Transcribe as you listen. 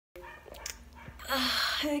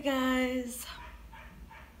Hey guys,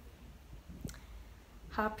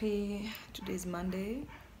 today's Monday.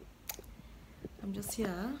 I'm just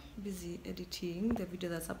here busy editing the video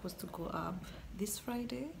that's supposed to go up this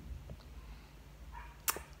Friday.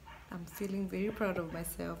 I'm feeling very proud of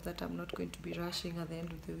myself that I'm not going to be rushing at the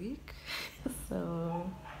end of the week.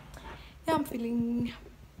 So yeah, I'm feeling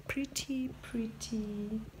pretty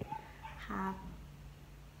happy.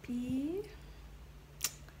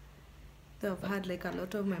 Though I've had like a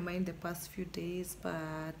lot on my mind the past few days,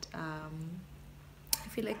 but I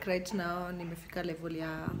feel like right now nimefika level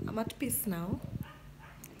ya I'm at peace now.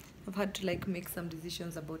 I've had to like make some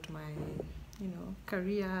decisions about my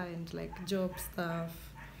career and like job stuff.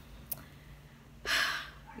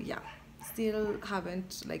 Yeah, still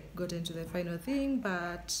haven't like gotten to the final thing,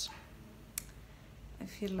 but I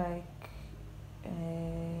feel like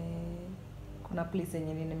kuna place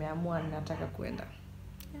yenye nimeamua nataka kwenda.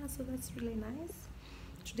 Yeah, so that's really nice.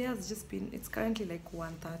 Today has just been, it's currently like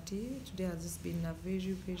 1:30. Today has just been a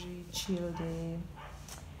very chill day.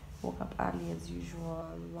 Woke up early as usual,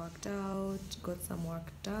 worked out, got some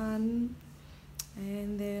work done,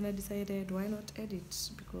 and then I decided why not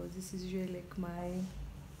edit, because this is usually like my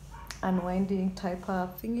unwinding type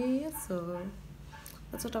of thingy. So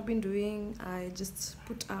that's what I've been doing. I just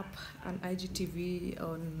put up an IGTV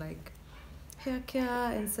on like hair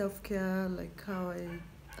care and self-care, like how I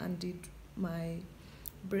undid my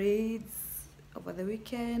braids over the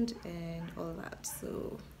weekend and all that.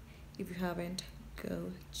 So if you haven't,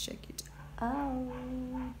 go check it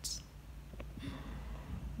out.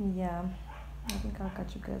 Yeah, I think I'll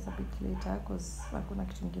catch you guys a bit later because hakuna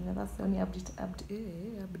kitu kingine. That's the only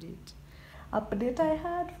update I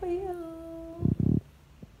had for you.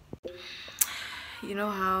 You know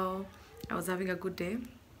how I was having a good day?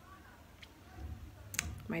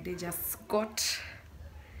 My day just got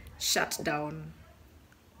shut down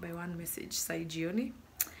by one message. Sai jioni.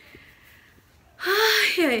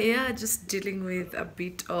 Yeah, just dealing with a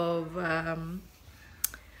bit of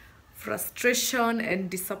frustration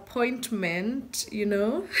and disappointment,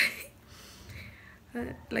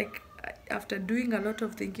 like after doing a lot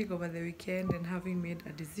of thinking over the weekend and having made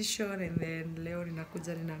a decision, and then leo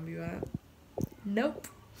ninakuja ninaambiwa nope.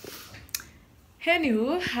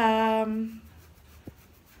 Anywho,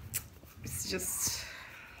 it's just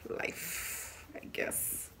life, I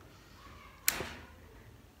guess.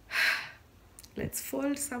 Let's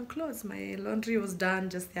fold some clothes. My laundry was done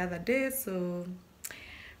just the other day, so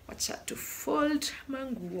wacha to fold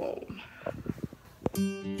manguo.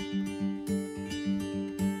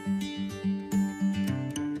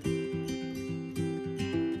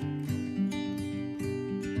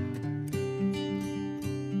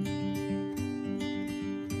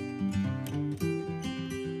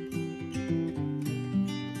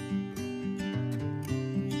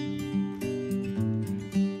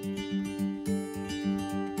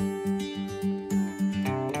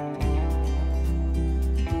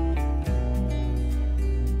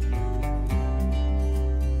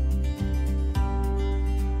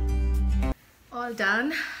 All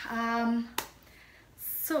done.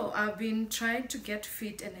 So I've been trying to get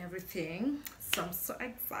fit and everything, so I'm so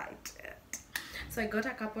excited. So I got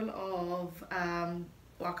a couple of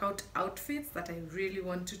workout outfits that I really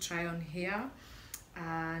want to try on here,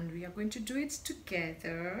 and we are going to do it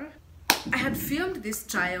together. I had filmed this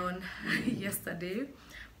try on yesterday,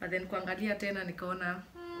 but then kuangalia tena nikaona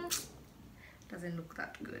doesn't look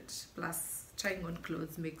that good. Plus trying on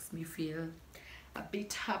clothes makes me feel a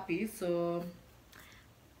bit happy, so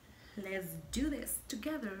let's do this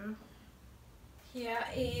together. Here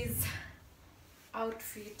is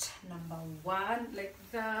outfit number 1. Like,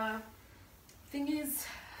 the thing is,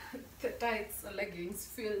 the tights or leggings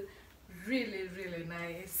feel really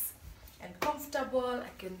nice and comfortable. I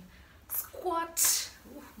can squat.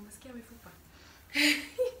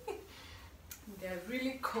 They're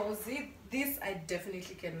really cozy. This I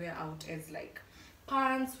definitely can wear out as like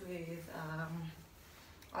pants with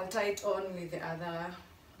I'll tie it on with the other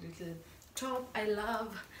little top. I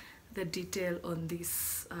love the detail on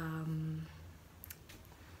this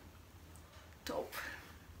top.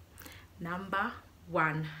 Number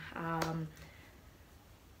 1.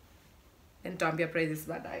 And tuambia prices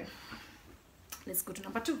baadaye. Let's go to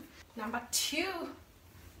number 2. Number 2.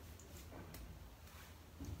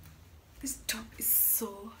 This top is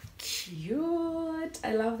so cute.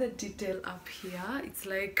 I love the detail up here. It's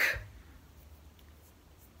like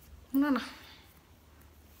no.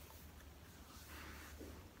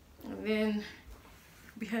 And then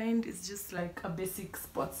behind is just like a basic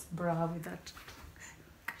sports bra with that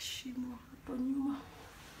kashimo hapo nyuma.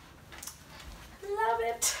 Love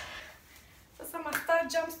it. Sasa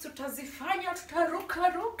jumps tutazifanya,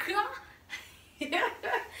 tutaruka ruka.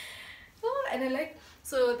 Oh, and I like,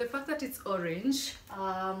 so the fact that it's orange,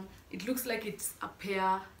 it looks like it's a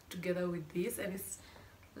pair together with this, and it's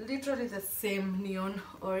literally the same neon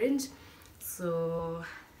orange. So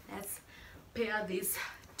let's pair this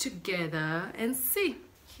together and see.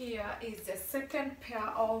 Here is the second pair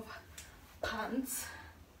of pants.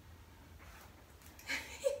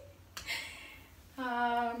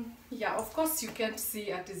 Yeah, of course you can't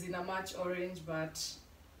see it is in a match orange, but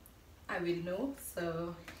I will know.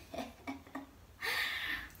 So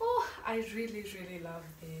oh, I really love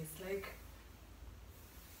this, like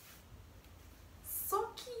so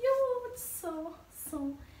cute, so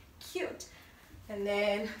cute. And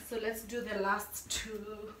then so let's do the last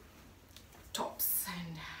two tops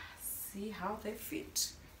and see how they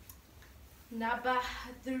fit. Number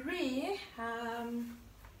 3,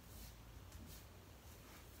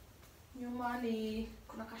 nyumani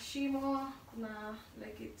kuna kashimo, kuna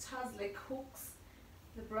like it has like hooks,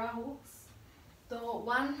 the bra hooks. The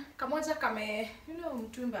one kamoja kame, you know,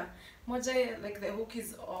 mtumba moja, like the hook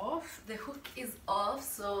is off,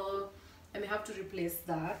 so I may have to replace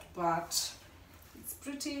that, but it's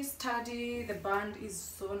pretty sturdy. The band is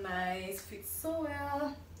so nice, fits so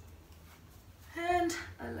well, and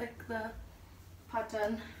I like the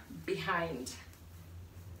pattern behind.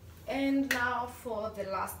 And now for the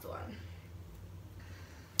last one.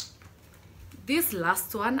 This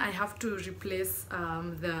last one I have to replace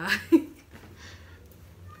the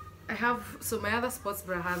I have, so my other sports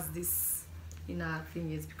bra has this inner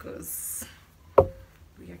thing, is because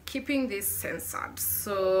we are keeping this censored,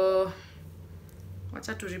 so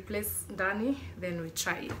wacha to replace ndani, then we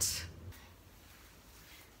try it.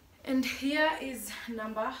 And here is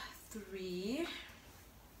number 3.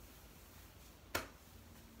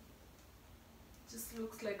 Just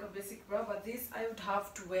looks like a basic bra, but this I would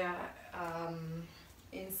have to wear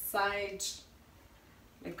inside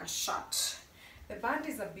like a shirt. The band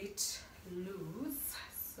is a bit loose,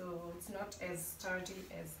 so it's not as sturdy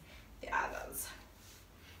as the others.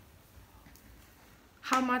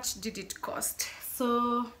 How much did it cost?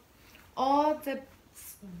 So all the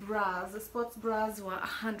bras, the sports bras, were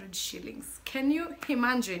 100 shillings. Can you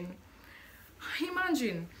imagine?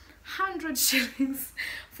 Imagine 100 shillings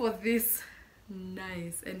for this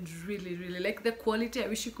nice and really like the quality. I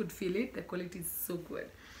wish you could feel it. The quality is so good.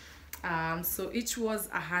 So each was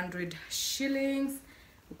 100 shillings.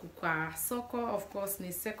 Ukukwa soko, of course,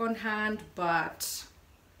 ni second hand, but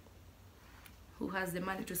who has the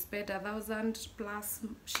money to spend 1,000 plus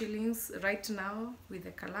shillings right now with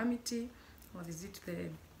the calamity, or is it the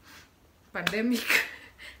pandemic?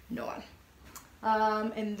 No one.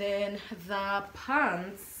 And then the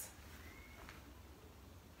pants,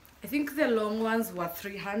 I think the long ones were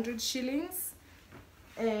 300 shillings,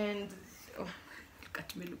 and oh, look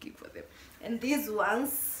at me looking for them. And these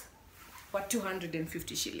ones were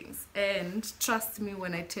 250 shillings. And trust me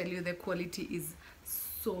when I tell you, the quality is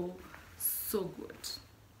so good.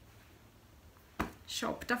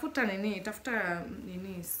 Shop, tafuta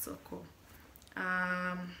nini soko.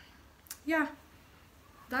 Yeah,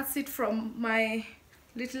 that's it from my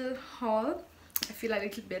little haul. I feel a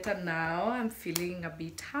little better now. I'm feeling a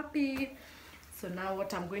bit happy. So now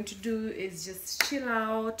what I'm going to do is just chill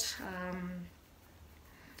out,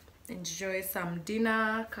 enjoy some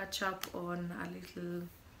dinner, catch up on a little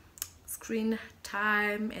screen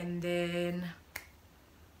time, and then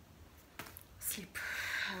sleep.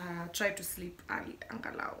 Try to sleep early,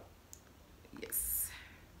 angalau. Yes.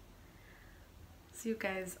 See you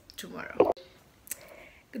guys tomorrow.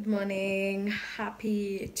 Good morning,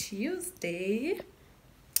 happy Tuesday.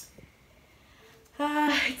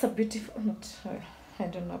 It's a beautiful, I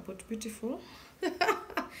don't know about beautiful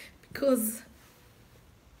because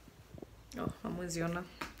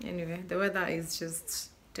anyway, the weather is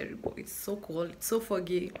just terrible. It's so cold, it's so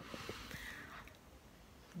foggy,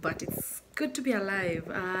 but it's good to be alive.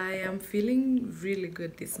 I am feeling really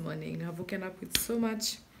good this morning. I've woken up with so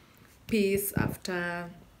much peace after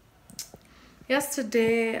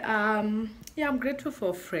yesterday. Yeah, I'm grateful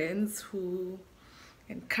for friends who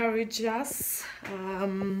encourage us,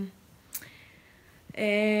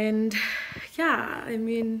 and yeah, I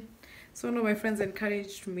mean, so one of my friends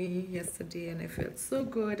encouraged me yesterday and I felt so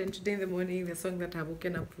good. And today in the morning, the song that I've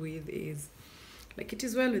woken up with is like, "It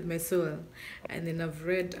is well with my soul." And then I've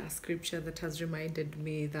read a scripture that has reminded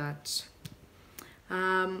me that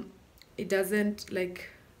it doesn't, like,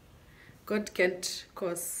 God can't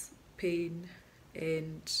cause pain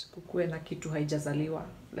and kukue na kitu haijazaliwa.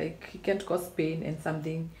 Like, he can't cause pain and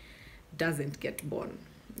something doesn't get born.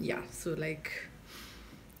 Yeah, so like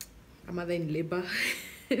a mother in labor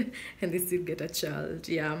and they still get a child.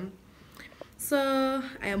 Yeah, so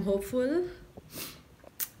I am hopeful.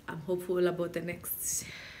 I'm hopeful about the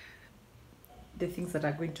things that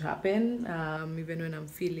are going to happen, even when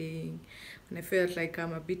I felt like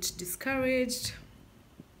I'm a bit discouraged,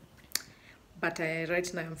 but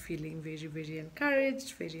right now I'm feeling very, very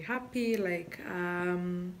encouraged, very happy. Like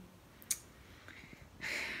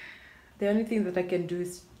the only thing that I can do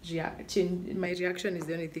is change my reaction. Is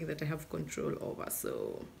the only thing that I have control over,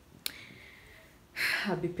 so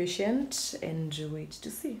I'll be patient and wait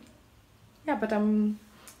to see. Yeah, but I'm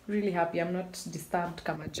really happy. I'm not disturbed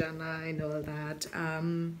kama jana and all that.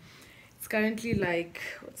 It's currently like,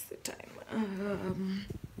 what's the time?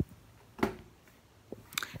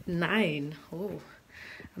 9. Oh,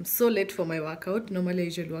 I'm so late for my workout. Normally I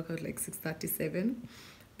usually work out like 6:37,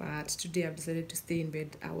 but today I've decided to stay in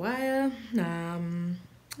bed a while,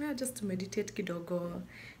 yeah, just to meditate kidogo,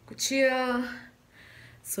 chill.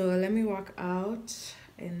 So let me work out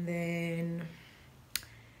and then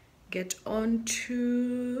get on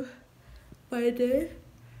to my day.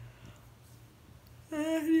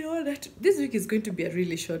 You know that this week is going to be a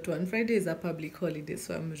really short one. Friday is a public holiday,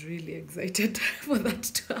 so I'm really excited for that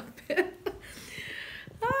to happen.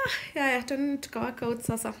 Yeah, turn to work out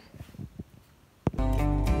sasa.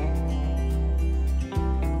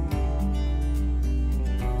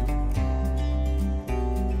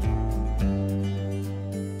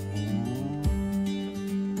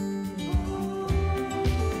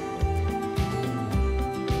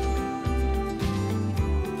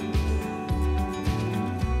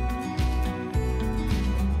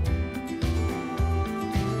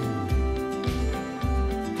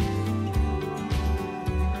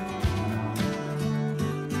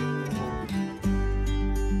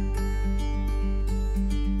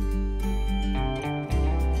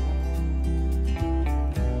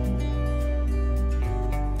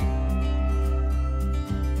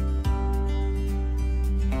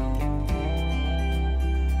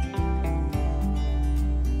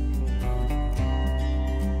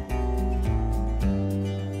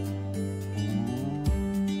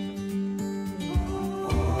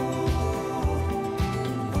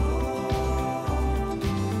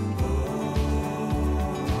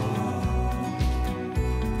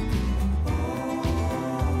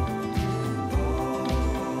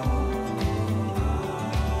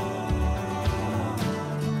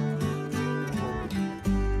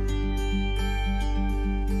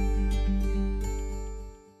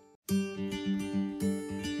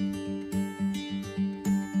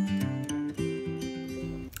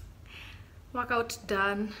 Workout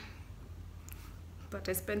done, but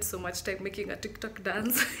I spent so much time making a TikTok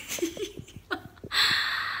dance.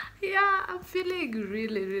 Yeah, I'm feeling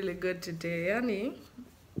really, really good today, yani.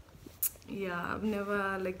 Yeah, I've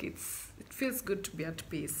never, like, it feels good to be at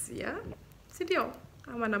peace. Yeah, sidio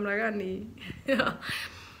ama namna gani? Yeah.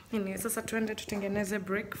 Anyway, sasa tuende tutengeneze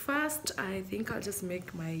breakfast. I think I'll just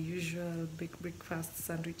make my usual big breakfast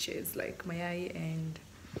sandwiches, like mayai and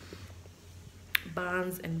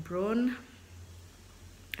buns and brawn,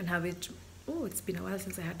 and have it. Oh, it's been a while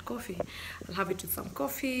since I had coffee. I'll have it with some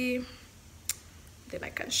coffee, then I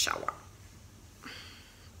can shower,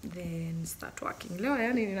 then start working. Leo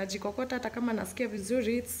yani ninajikokota hata kama nasikia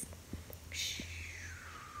vizuri.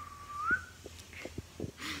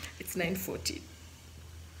 It's 9:40.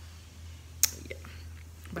 Yeah,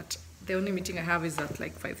 but the only meeting I have is at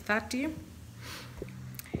like 5:30.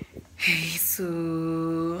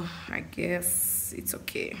 So I guess it's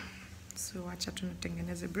okay. So wacha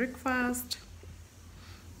tunatengeneze breakfast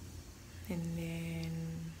and then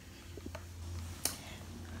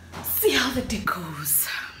see how the day goes.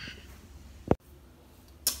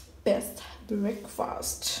 Best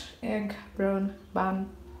breakfast: egg, brown, bun,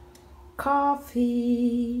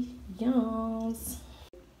 coffee. Yes.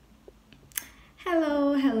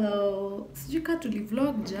 Hello. Sijui ka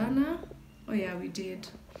tulivlog jana. Oh yeah, we did.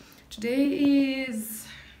 Today is,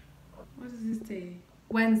 what is this day?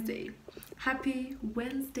 Wednesday. Happy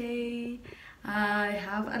Wednesday. I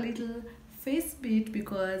have a little face beat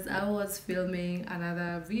because I was filming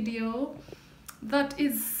another video that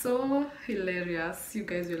is so hilarious. You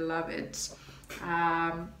guys will love it.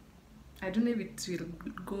 I don't know if it will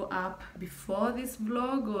go up before this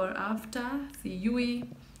vlog or after. See you.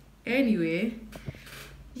 Anyway,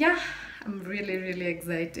 yeah, I'm really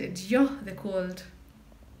excited. Yo, the cold.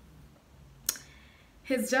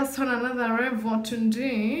 He's just on another level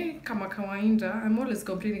today, kama kawaida. I'm always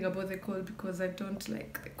complaining about the cold because I don't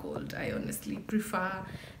like the cold. I honestly prefer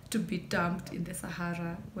to be dumped in the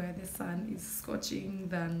Sahara where the sun is scorching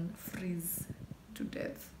than freeze to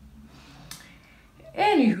death.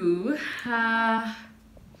 Anywho,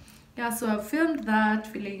 yeah, so I filmed that,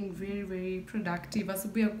 feeling very, very productive.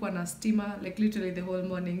 Asubuhi hakuwa na stima, like literally the whole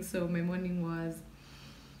morning. So my morning was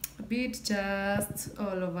a bit just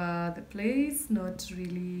all over the place. Not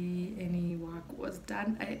really any work was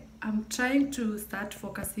done. I'm trying to start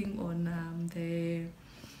focusing on the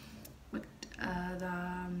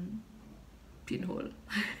pinhole.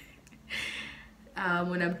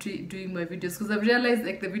 When I'm doing my videos, because I've realized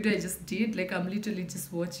like the video I just did, like I'm literally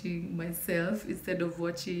just watching myself instead of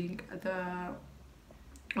watching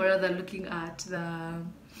or rather looking at the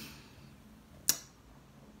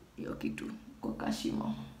yokitu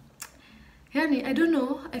kokashimo. Yani, I don't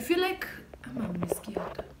know, I feel like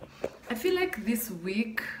this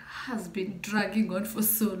week has been dragging on for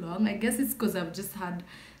so long. I guess it's because I've just had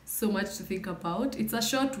so much to think about. It's a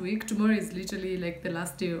short week. Tomorrow is literally like the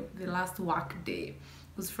last day, the last work day,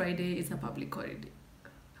 because Friday is a public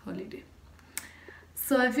holiday.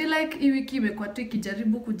 So I feel like hii wiki imekuwa tu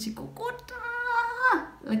ikijaribu kujikokota,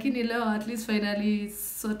 lakini leo at least finally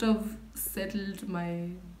sort of settled my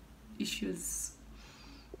issues.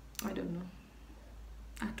 I don't know,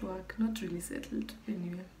 at work, not really settled.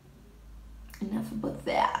 Anyway, enough about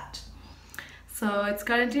that. So it's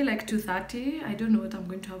currently like 2:30. I don't know what I'm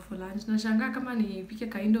going to have for lunch. Nashanga kama nipike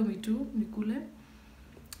kaindomie tu nikule,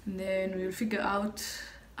 and then we'll figure out.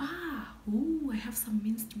 I have some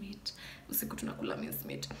minced meat. Usiku tunakula minced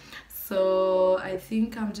meat. So I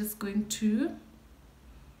think I'm just going to,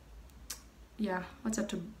 what's up,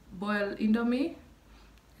 to boil indomie,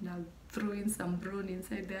 and I'll throw in some brown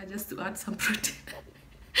inside there just to add some protein.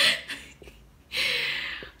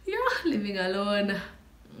 Living alone.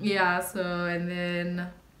 So and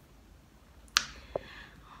then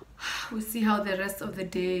we'll see how the rest of the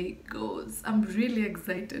day goes. I'm really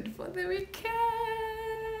excited for the weekend.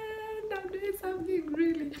 I'm doing something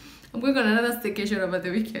really. I'm going on another staycation over the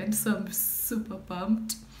weekend, so I'm super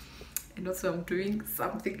pumped. And also I'm doing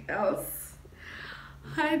something else.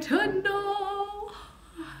 I don't know.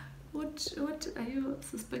 What are you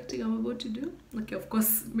suspecting I'm about to do? Okay, of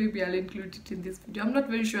course, maybe I'll include it in this video. I'm not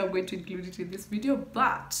very sure I'm going to include it in this video,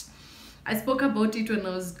 but I spoke about it when I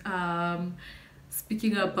was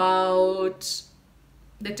speaking about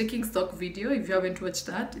the taking stock video. If you haven't watched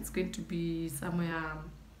that, it's going to be somewhere,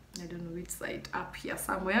 I don't know which side, up here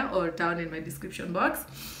somewhere or down in my description box.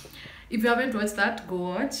 If you haven't watched that, go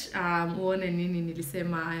watch. One nini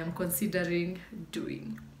nilisema I am considering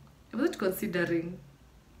doing. I wasn't considering,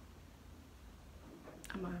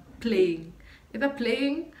 playing, either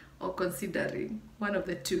playing or considering, one of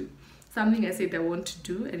the two. Something I said I want to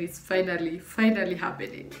do, and it's finally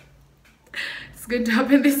happening. It's going to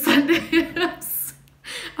happen this Sunday.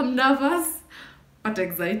 I'm nervous but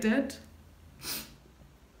excited.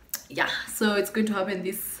 So it's going to happen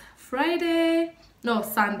this Sunday,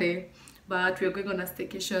 but we're going on a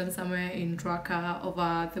staycation somewhere in Rwaka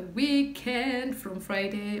over the weekend, from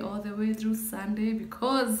Friday all the way through Sunday,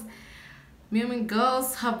 because me and my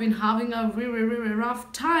girls have been having a really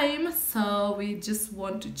rough time, so we just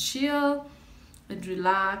want to chill and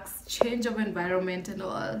relax, change of environment and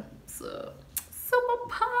all. So super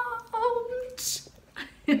pumped.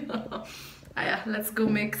 Let's go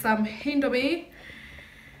make some indomie,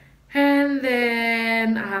 and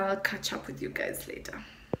then I'll catch up with you guys later.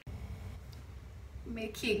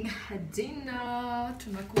 Making dinner,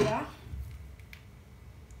 tunakula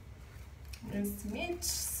minced meat,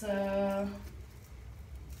 so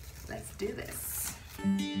let's do this.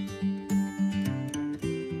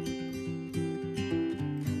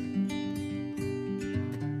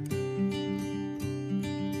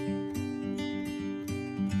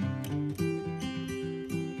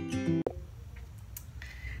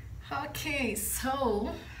 Okay,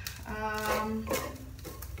 so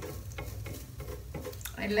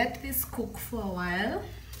I let this cook for a while,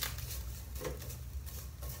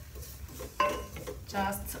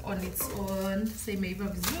 just on its own. Say maybe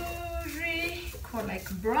vizuri, call like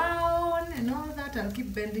brown and all that. I'll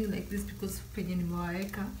keep bending like this because penye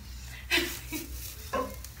nimeweka.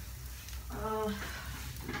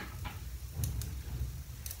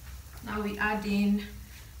 Now we add in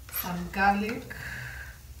some garlic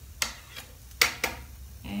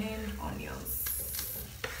and onions.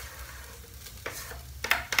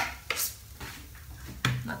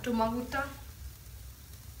 Natu maguta.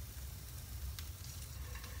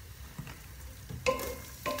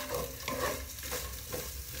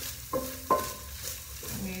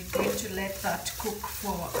 We're going to let that cook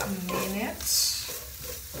for a minute.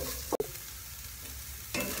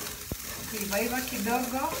 Kivaiva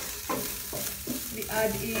kidogo, we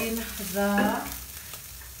add in the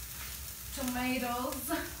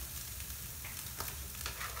tomatoes.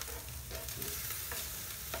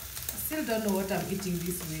 still don't know what I'm eating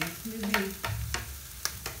this way. Maybe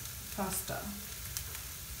pasta.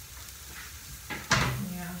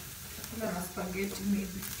 Yeah, chakula na spaghetti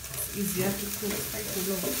maybe. It's easier to cook.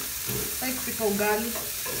 Like pick ugali.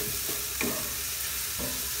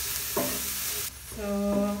 So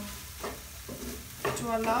to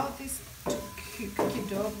allow this to cook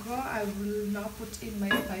kidogo, I will now put in my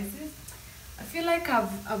spices. I feel like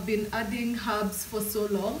I've been adding herbs for so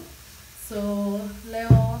long. So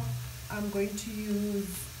leo I'm going to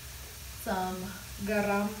use some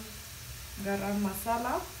garam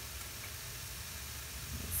masala.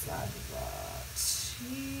 Let's add that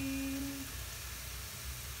in.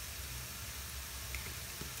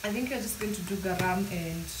 I think we're just going to do garam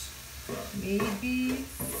and maybe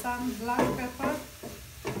some black pepper.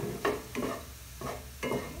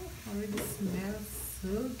 Already smells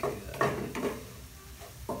so good.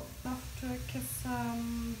 After I get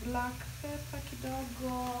some black pepper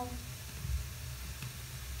kidogo.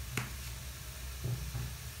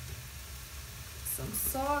 Some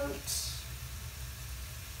salt.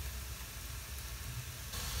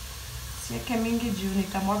 Siweke mingi juu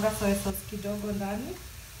nitamwaga soy sauce kidogo ndani.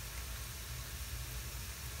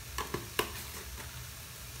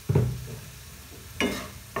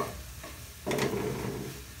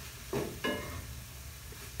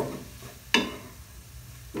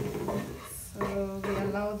 So we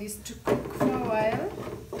allow this to cook for a while.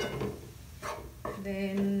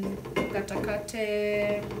 Then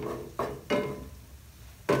katakate.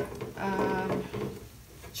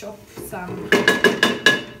 Chop some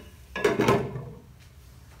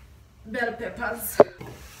bell peppers.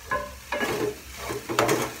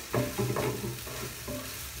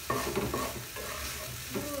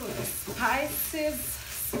 Ooh, the spices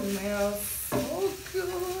smell so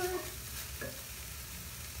good.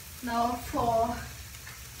 Now for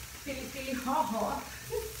pili hoho.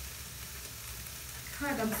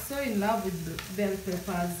 God, I'm so in love with the bell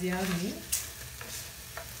peppers, yummy.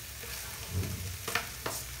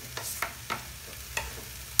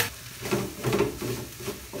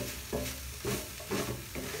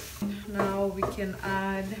 Now we can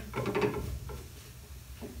add,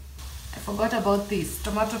 I forgot about this,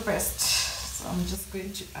 tomato paste. So I'm just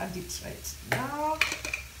going to add it right now.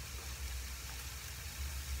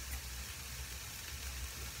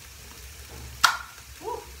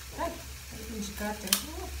 Oh, hey,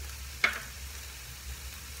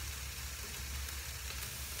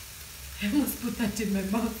 I almost put that in my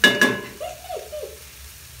mouth.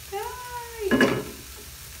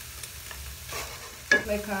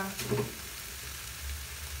 Like a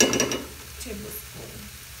tablespoon.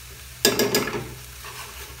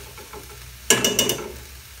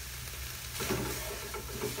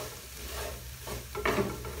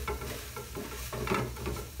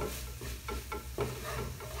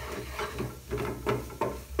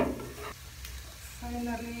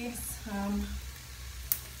 Finally, some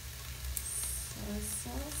soy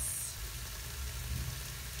sauce.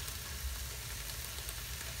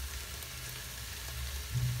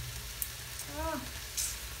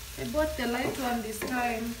 I bought the light one this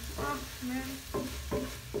time. Oh man.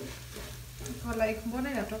 Niko like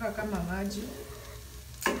mbona inatoka kama maji.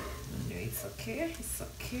 No, it's okay. It's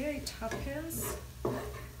okay. It happens.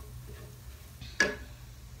 I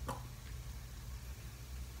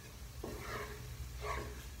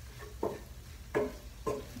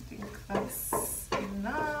think that's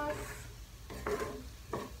enough.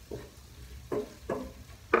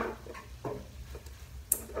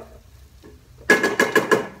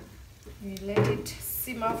 We let it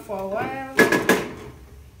simmer for a while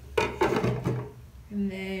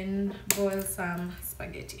and then boil some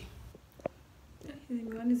spaghetti.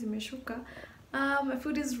 My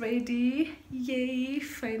food is ready. Yay,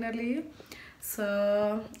 finally.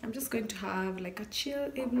 So I'm just going to have like a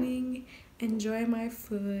chill evening, enjoy my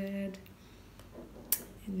food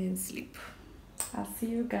and then sleep. I'll see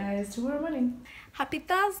you guys tomorrow morning. Happy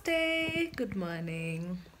Thursday. Good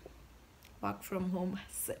morning. Work from home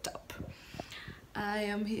setup. I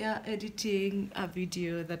am here editing a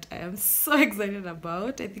video that I am so excited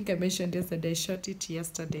about. I think I mentioned yesterday, I shot it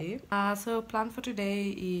yesterday. So plan for today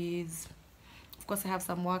is, of course, I have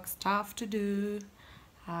some work stuff to do.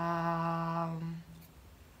 At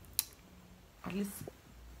least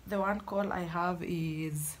the one call I have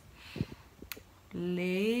is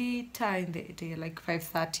later in the day, like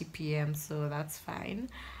 5:30 p.m. so that's fine.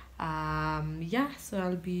 Yeah, so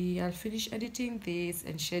I'll finish editing this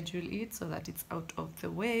and schedule it so that it's out of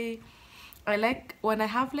the way. I like when I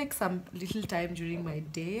have like some little time during my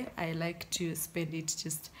day, I like to spend it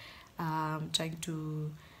just trying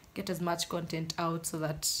to get as much content out so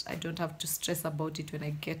that I don't have to stress about it when I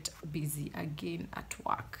get busy again at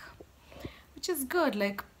work, which is good.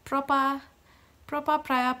 Like proper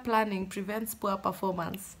prior planning prevents poor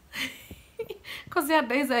performance. Because there are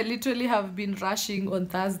days I literally have been rushing on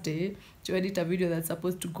Thursday to edit a video that's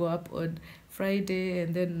supposed to go up on Friday,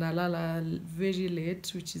 and then nalala very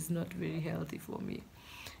late, which is not very healthy for me.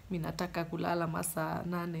 Mi nataka kulala masa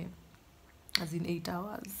 8, as in 8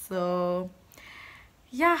 hours. So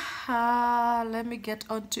yeah, let me get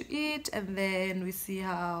on to it, and then we see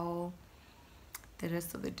how the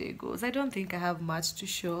rest of the day goes. I don't think I have much to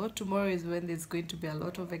show. Tomorrow is when there's going to be a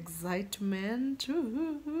lot of excitement.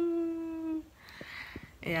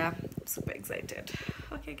 Yeah, I'm super excited.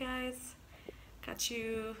 Okay guys, catch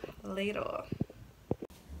you later.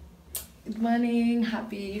 Good morning,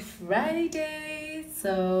 happy Friday.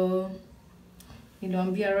 So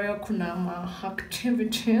Royal Kunama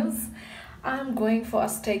activities. I'm going for a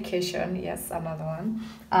staycation. Yes, another one.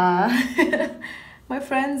 My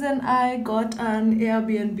friends and I got an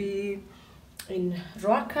Airbnb in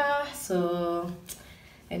Ruaka,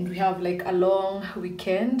 and we have like a long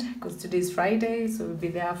weekend because today's Friday, so we'll be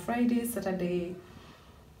there Friday, Saturday,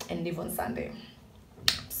 and leave on Sunday.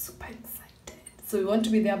 I'm super excited. So we want to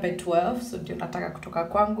be there by 12, so ndio nataka kutoka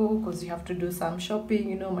kwangu because you have to do some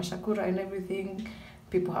shopping, mashakura and everything.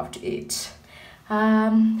 People have to eat.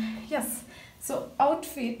 Yes, so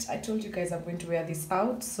outfit, I told you guys I'm going to wear this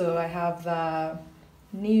out. So I have the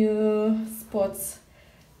new sports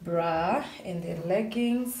bra and the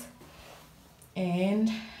leggings and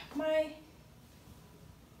my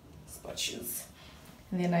sport shoes,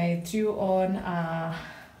 and then I threw on a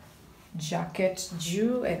jacket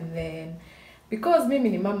juu, and then because mimi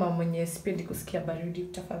ni mama mwenye sipendi kusikia baridi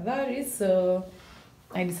tafadhali, so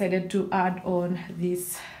I decided to add on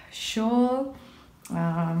this shawl.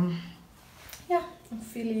 Yeah, I'm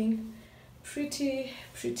feeling pretty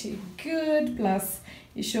good. Plus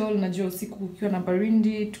shawl, najua usiku ukiwa na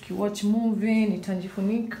baridi tukiwatch movie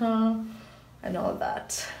nitajifunika and all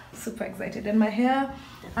that. Super excited. And my hair,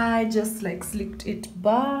 I just like slicked it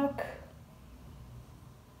back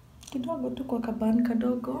kidogo tu kwa kabani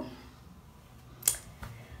kadogo.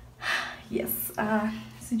 Yes,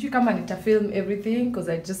 sijui kama nita film everything because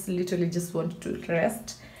I literally just want to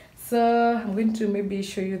rest. So I'm going to maybe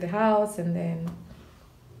show you the house and then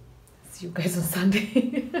see you guys on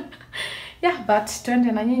Sunday. Yeah, but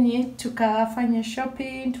twende na nyinyi tukafanye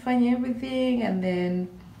shopping, tufanye everything, and then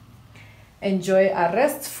enjoy a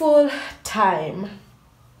restful time.